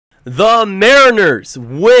The Mariners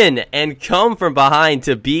win and come from behind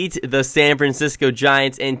to beat the San Francisco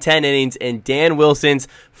Giants in 10 innings in Dan Wilson's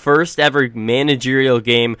first ever managerial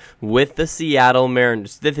game with the Seattle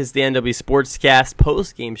Mariners. This is the NW Sportscast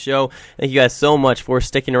post-game show. Thank you guys so much for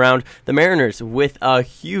sticking around. The Mariners with a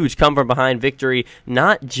huge come from behind victory,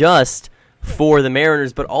 not just for the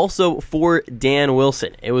Mariners, but also for Dan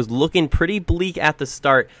Wilson. It was looking pretty bleak at the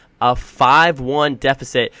start. A 5-1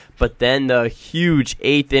 deficit, but then the huge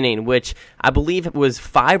 8th inning, which I believe it was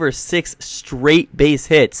 5 or 6 straight base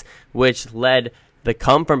hits, which led the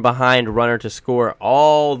come-from-behind runner to score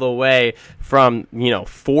all the way from,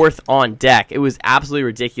 fourth on deck. It was absolutely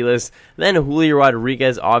ridiculous. Then Julio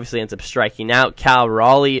Rodriguez obviously ends up striking out. Cal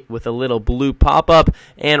Raleigh with a little blue pop-up,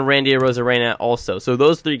 and Randy Arozarena also. So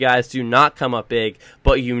those three guys do not come up big,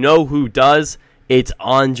 but you know who does? It's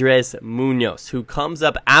Andres Munoz, who comes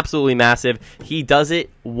up absolutely massive. He does it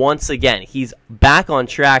once again. He's back on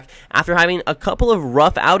track after having a couple of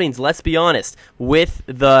rough outings, let's be honest.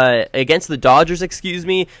 Against the Dodgers,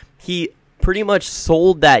 he pretty much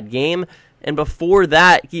sold that game. And before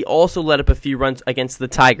that, he also let up a few runs against the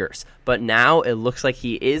Tigers. But now it looks like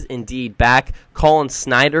he is indeed back. Colin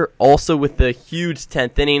Snyder also with the huge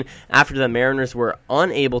 10th inning after the Mariners were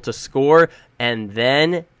unable to score. And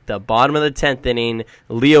then the bottom of the 10th inning,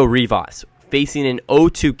 Leo Rivas, facing an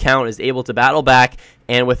 0-2 count, is able to battle back,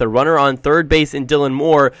 and with a runner on third base in Dylan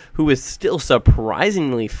Moore, who is still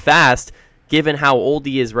surprisingly fast, given how old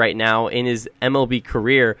he is right now in his MLB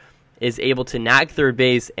career, is able to nag third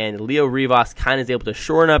base, and Leo Rivas kind of is able to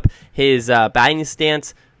shorten up his batting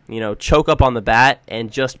stance, choke up on the bat,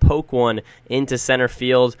 and just poke one into center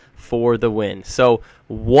field for the win. So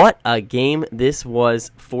what a game this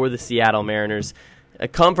was for the Seattle Mariners. A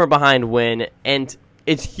come-from-behind win, and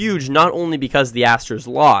it's huge not only because the Astros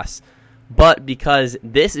lost, but because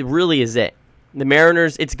this really is it. The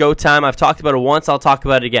Mariners, it's go time. I've talked about it once. I'll talk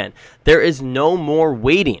about it again. There is no more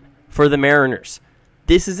waiting for the Mariners.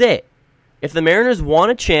 This is it. If the Mariners want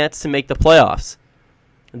a chance to make the playoffs,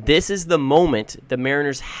 this is the moment the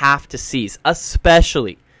Mariners have to seize,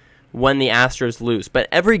 especially when the Astros lose. But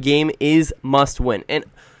every game is must-win. And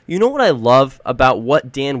you know what I love about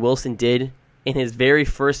what Dan Wilson did in his very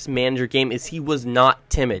first manager game is he was not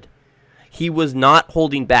timid. He was not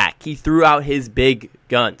holding back. He threw out his big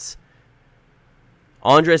guns.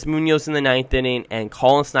 Andres Munoz in the 9th inning and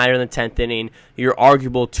Colin Snyder in the 10th inning, your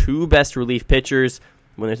arguable two best relief pitchers.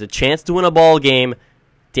 When there's a chance to win a ball game,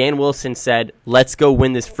 Dan Wilson said, let's go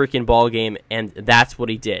win this freaking ball game, and that's what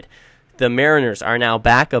he did. The Mariners are now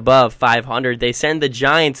back above 500. They send the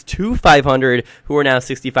Giants to 500, who are now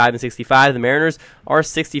 65 and 65. The Mariners are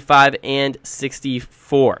 65 and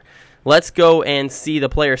 64. Let's go and see the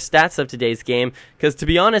player stats of today's game, because to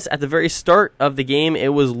be honest, at the very start of the game, it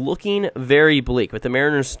was looking very bleak, but the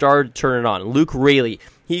Mariners started to turn it on. Luke Raley,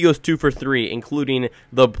 he goes 2 for 3, including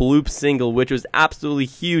the bloop single, which was absolutely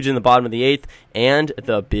huge in the bottom of the 8th, and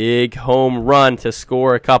the big home run to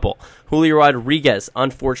score a couple. Julio Rodriguez,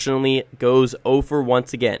 unfortunately, goes 0 for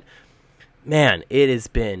once again. Man, it has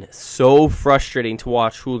been so frustrating to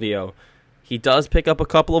watch Julio. He does pick up a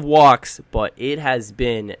couple of walks, but it has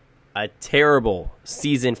been a terrible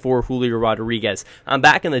season for Julio Rodriguez. I'm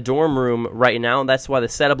back in the dorm room right now, and that's why the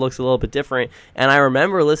setup looks a little bit different. And I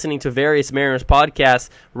remember listening to various Mariners podcasts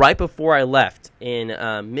right before I left in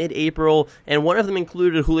mid-April, and one of them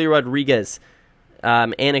included Julio Rodriguez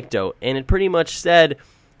anecdote, and it pretty much said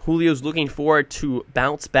Julio's looking forward to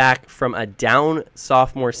bounce back from a down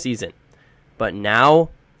sophomore season. But now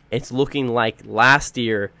it's looking like last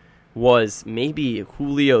year was maybe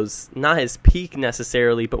Julio's, not his peak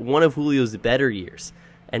necessarily, but one of Julio's better years.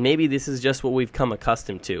 And maybe this is just what we've come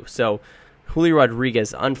accustomed to. So Julio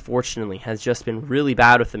Rodriguez, unfortunately, has just been really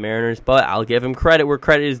bad with the Mariners, but I'll give him credit where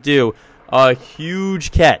credit is due. A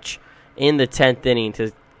huge catch in the 10th inning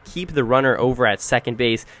to keep the runner over at second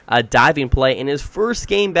base. A diving play in his first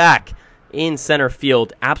game back in center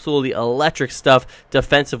field. Absolutely electric stuff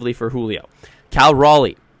defensively for Julio. Cal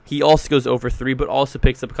Raleigh, he also goes over 3, but also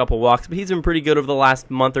picks up a couple walks. But he's been pretty good over the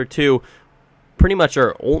last month or two. Pretty much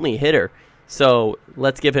our only hitter. So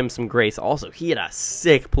let's give him some grace. Also, he had a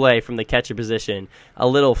sick play from the catcher position. A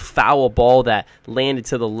little foul ball that landed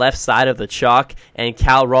to the left side of the chalk. And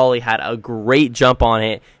Cal Raleigh had a great jump on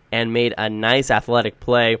it and made a nice athletic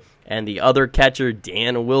play. And the other catcher,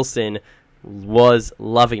 Dan Wilson, was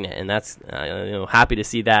loving it. And that's happy to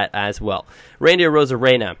see that as well. Randy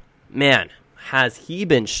Arozarena, man, has he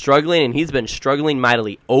been struggling, and he's been struggling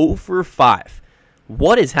mightily. 0 for 5.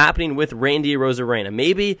 What is happening with Randy Arozarena?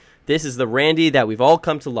 Maybe this is the Randy that we've all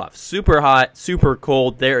come to love. Super hot, super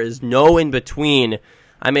cold. There is no in between.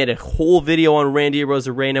 I made a whole video on Randy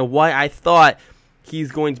Arozarena, why I thought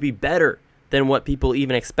he's going to be better than what people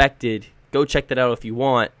even expected. Go check that out if you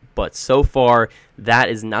want. But so far, that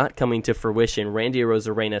is not coming to fruition. Randy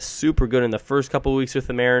Arozarena, super good in the first couple weeks with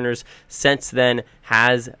the Mariners. Since then,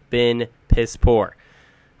 has been piss poor.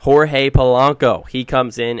 Jorge Polanco, he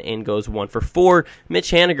comes in and goes 1 for 4.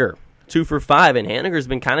 Mitch Haniger, 2 for 5. And Haniger's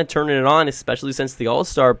been kind of turning it on, especially since the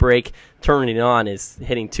All-Star break. Turning it on is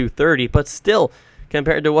hitting .230. But still,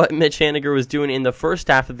 compared to what Mitch Haniger was doing in the first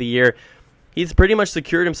half of the year, he's pretty much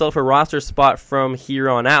secured himself a roster spot from here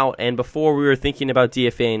on out, and before we were thinking about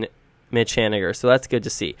DFAing Mitch Haniger, so that's good to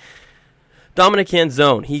see. Dominic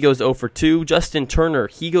Canzone, he goes 0 for 2. Justin Turner,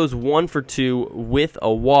 he goes 1 for 2 with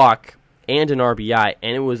a walk and an RBI,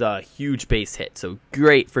 and it was a huge base hit, so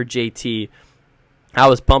great for JT. I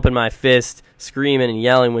was pumping my fist, screaming and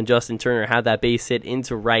yelling when Justin Turner had that base hit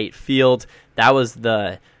into right field. That was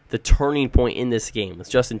the turning point in this game, was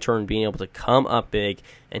Justin Turner being able to come up big,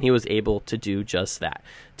 and he was able to do just that.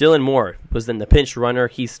 Dylan Moore was then the pinch runner.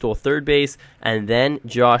 He stole third base, and then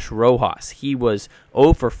Josh Rojas. He was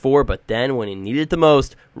 0 for 4, but then when he needed it the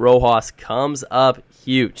most, Rojas comes up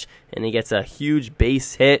huge, and he gets a huge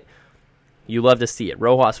base hit. You love to see it.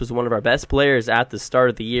 Rojas was one of our best players at the start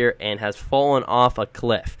of the year and has fallen off a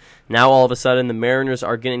cliff. Now all of a sudden, the Mariners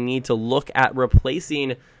are going to need to look at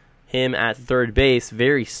replacing him at third base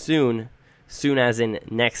very soon as in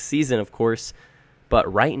next season, of course.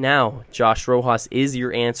 But right now, Josh Rojas is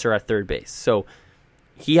your answer at third base. So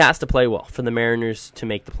he has to play well for the Mariners to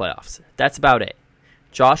make the playoffs. That's about it.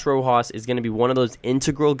 Josh Rojas is going to be one of those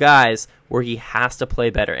integral guys where he has to play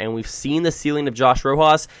better. And we've seen the ceiling of Josh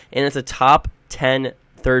Rojas, and it's a top 10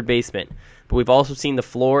 third baseman. But we've also seen the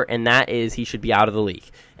floor, and that is he should be out of the league.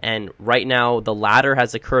 And right now, the latter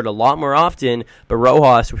has occurred a lot more often, but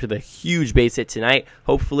Rojas with a huge base hit tonight.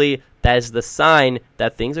 Hopefully, that is the sign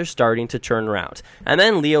that things are starting to turn around. And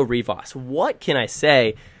then Leo Rivas. What can I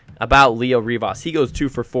say about Leo Rivas? He goes 2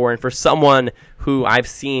 for 4, and for someone who I've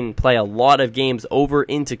seen play a lot of games over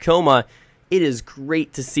in Tacoma, it is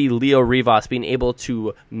great to see Leo Rivas being able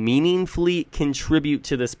to meaningfully contribute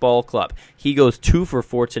to this ball club. He goes 2 for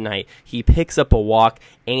 4 tonight. He picks up a walk,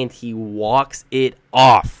 and he walks it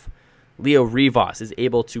off. Leo Rivas is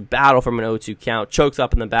able to battle from an 0-2 count, chokes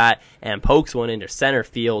up in the bat, and pokes one into center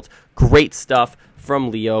field. Great stuff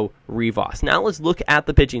from Leo Rivas. Now let's look at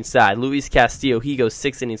the pitching side. Luis Castillo, he goes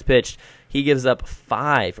 6 innings pitched. He gives up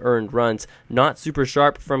 5 earned runs. Not super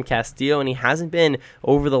sharp from Castillo, and he hasn't been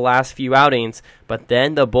over the last few outings. But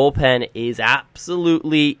then the bullpen is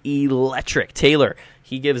absolutely electric. Taylor,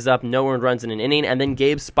 he gives up no earned runs in an inning. And then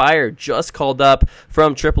Gabe Spire, just called up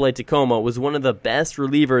from AAA Tacoma, was one of the best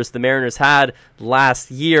relievers the Mariners had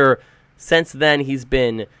last year. Since then, he's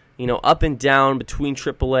been up and down between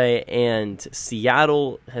AAA and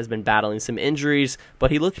Seattle, has been battling some injuries,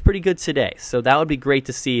 but he looked pretty good today. So that would be great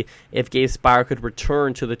to see if Gabe Spire could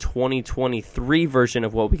return to the 2023 version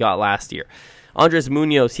of what we got last year. Andres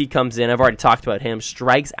Munoz, he comes in. I've already talked about him.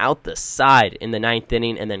 Strikes out the side in the 9th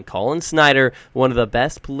inning. And then Colin Snyder, one of the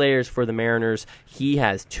best players for the Mariners. He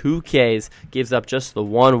has 2 Ks, gives up just the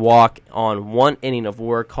 1 walk on 1 inning of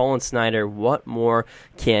work. Colin Snyder, what more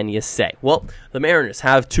can you say? Well, the Mariners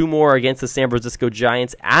have 2 more against the San Francisco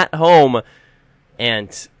Giants at home.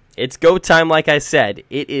 And it's go time, like I said.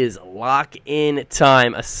 It is lock-in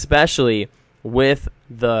time, especially with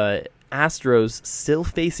the Astros still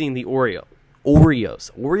facing the Orioles.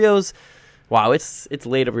 Wow, it's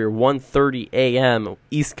late over here, 1:30 a.m.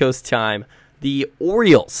 East Coast time. The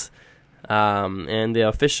Orioles, and the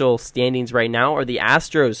official standings right now are the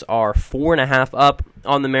Astros are 4.5 up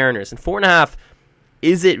on the Mariners. And 4.5,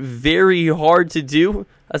 is it very hard to do,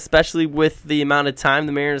 especially with the amount of time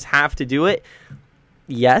the Mariners have to do it?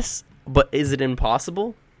 Yes, but is it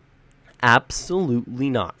impossible?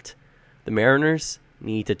 Absolutely not. The Mariners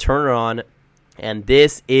need to turn it on. And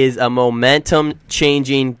this is a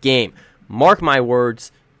momentum-changing game. Mark my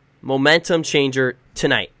words, momentum changer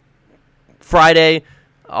tonight. Friday,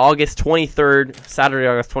 August 23rd, Saturday,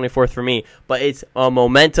 August 24th for me. But it's a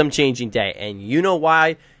momentum-changing day. And you know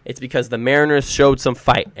why? It's because the Mariners showed some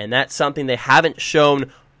fight. And that's something they haven't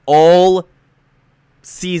shown all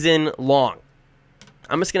season long.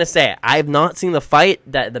 I'm just going to say it. I have not seen the fight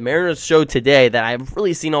that the Mariners showed today that I've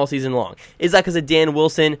really seen all season long. Is that because of Dan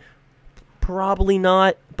Wilson? Probably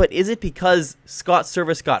not, but is it because Scott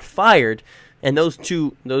Service got fired, and those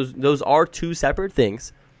are 2 separate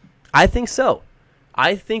things? I think so.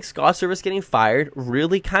 I think Scott Service getting fired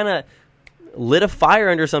really kind of lit a fire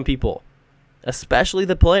under some people, especially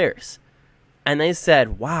the players. And they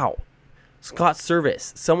said, wow, Scott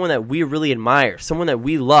Service, someone that we really admire, someone that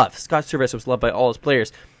we love, Scott Service was loved by all his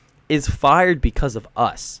players, is fired because of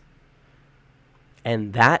us.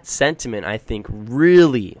 And that sentiment, I think,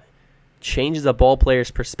 really changes a ball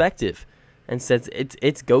player's perspective and says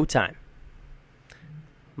it's go time.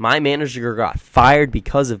 My manager got fired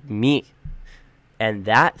because of me. And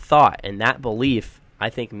that thought and that belief, I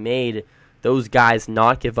think, made those guys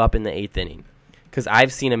not give up in the 8th inning. Because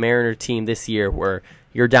I've seen a Mariner team this year where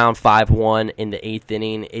you're down 5-1 in the 8th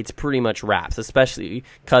inning. It's pretty much wraps, especially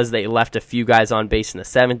because they left a few guys on base in the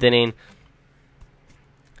 7th inning.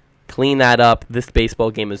 Clean that up. This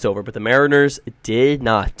baseball game is over. But the Mariners did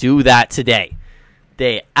not do that today.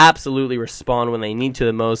 They absolutely respond when they need to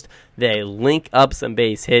the most. They link up some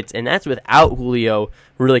base hits, and that's without Julio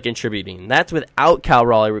really contributing. That's without Cal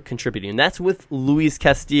Raleigh contributing. That's with Luis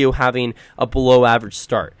Castillo having a below-average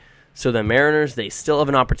start. So the Mariners, they still have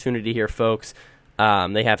an opportunity here, folks.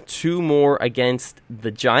 They have 2 more against the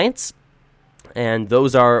Giants, and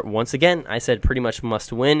those are, once again, I said pretty much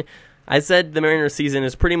must win. I said the Mariners season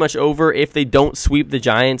is pretty much over if they don't sweep the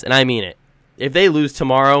Giants, and I mean it. If they lose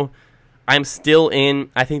tomorrow, I'm still in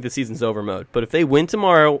I think the season's over mode. But if they win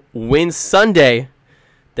tomorrow, win Sunday,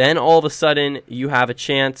 then all of a sudden you have a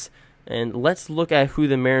chance. And let's look at who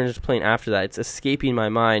the Mariners are playing after that. It's escaping my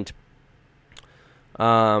mind.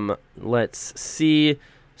 Let's see.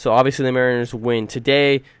 So obviously the Mariners win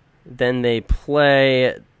today. Then they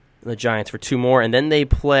play the Giants for 2 more. And then they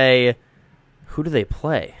play... Who do they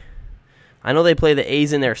play? I know they play the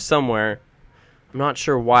A's in there somewhere. I'm not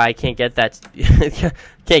sure why I can't get that.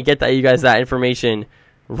 Can't get that you guys that information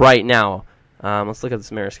right now. Let's look at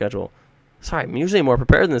this Mariners schedule. Sorry, I'm usually more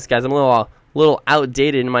prepared than this, guys. I'm a little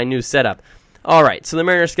outdated in my new setup. All right, so the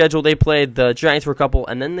Mariners schedule, they played the Giants for a couple,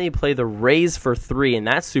 and then they play the Rays for 3, and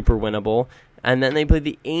that's super winnable. And then they play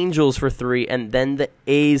the Angels for 3, and then the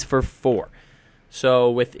A's for 4.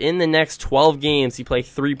 So within the next 12 games, you play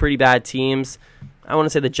 3 pretty bad teams. I want to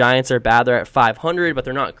say the Giants are bad. They're at 500, but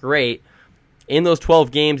they're not great. In those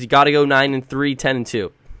 12 games, you got to go 9-3,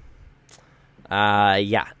 10-2.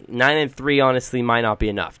 Yeah, 9-3 honestly might not be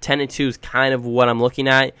enough. 10-2 is kind of what I'm looking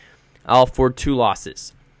at. I'll afford 2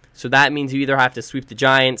 losses. So that means you either have to sweep the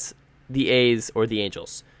Giants, the A's, or the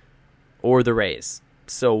Angels, or the Rays.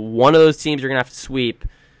 So one of those teams you're going to have to sweep,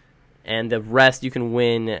 and the rest you can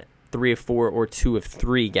win 3 of 4 or 2 of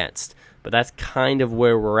 3 against. But that's kind of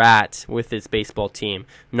where we're at with this baseball team.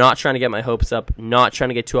 Not trying to get my hopes up, not trying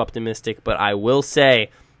to get too optimistic, but I will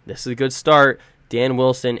say this is a good start. Dan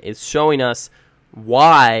Wilson is showing us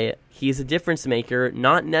why he's a difference maker,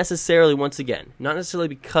 not necessarily, once again, not necessarily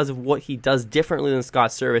because of what he does differently than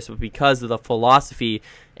Scott Service, but because of the philosophy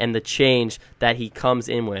and the change that he comes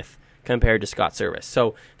in with compared to Scott Service.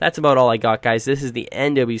 So that's about all I got, guys. This is the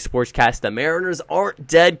NW Sportscast. The Mariners aren't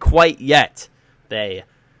dead quite yet. They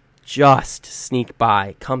just sneak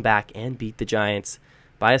by, come back, and beat the Giants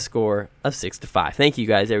by a score of 6-5. Thank you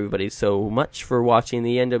guys, everybody, so much for watching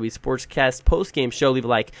the NW Sportscast post-game show. Leave a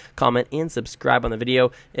like, comment, and subscribe on the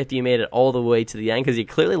video if you made it all the way to the end, because you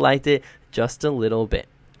clearly liked it just a little bit.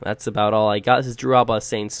 That's about all I got. This is Drew Albaugh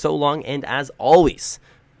saying so long, and as always,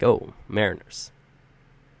 go Mariners.